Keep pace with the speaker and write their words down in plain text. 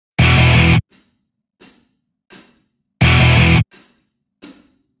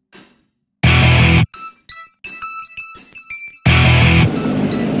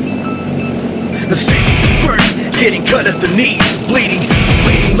getting cut at the knees, bleeding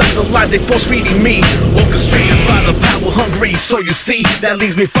like the lies they force feeding me, orchestrated by the power hungry. So you see, that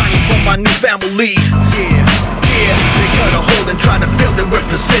leaves me fighting for my new family. Yeah, they cut a hole and try to fill it with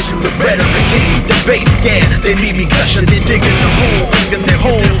precision, with rhetoric, hate, debate. Yeah, they leave me gushing, they digging the hole, digging their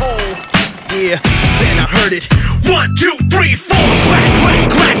hole. Yeah, then I heard it. 1, 2, 3, 4, crack, crack,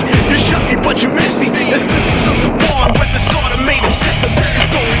 crack. You shot me, but you missed me. There's clearly something wrong with this automated system. The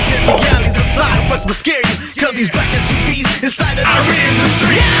stories and realities aside, what's what scare you? Cause these black SUVs inside of our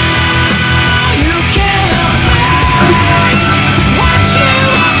industry. Now you cannot fight what you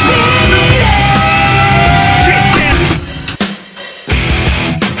are feeling. Get down.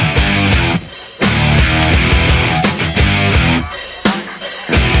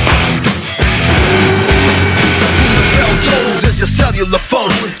 The bell tolls as your cellular phone.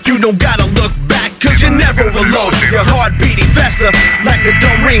 You don't gotta look back, cause you're never alone. Your heart beating faster like a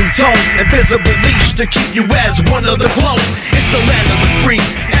dumb ringtone. Invisible leash to keep you as one of the clones. It's the land of the free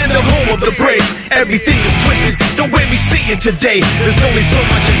and the home of the brave. Everything is twisted the way we see it today. There's only so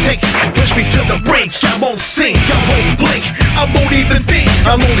much to take. Push me to the brink. I won't sink, I won't blink, I won't even think.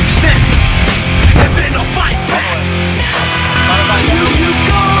 I'll only step, and then I'll fight back. You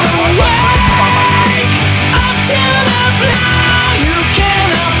go away up till the blow. You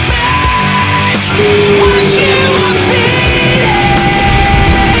cannot fake what you are feeling.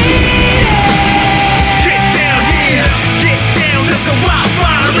 Get down, yeah, get down. There's a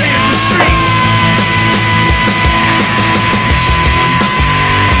wildfire in the streets.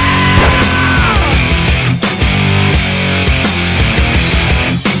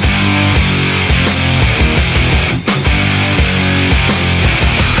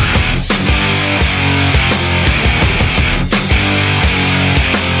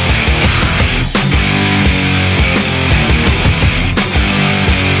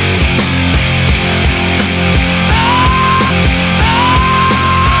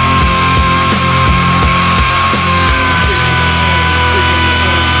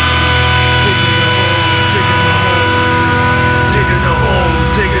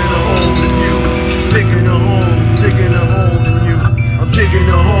 Digging a hole in you. I'm digging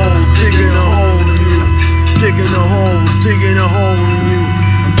a hole, digging a hole in you.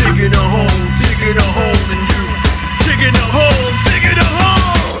 Digging a hole, digging a hole in you. Digging a hole.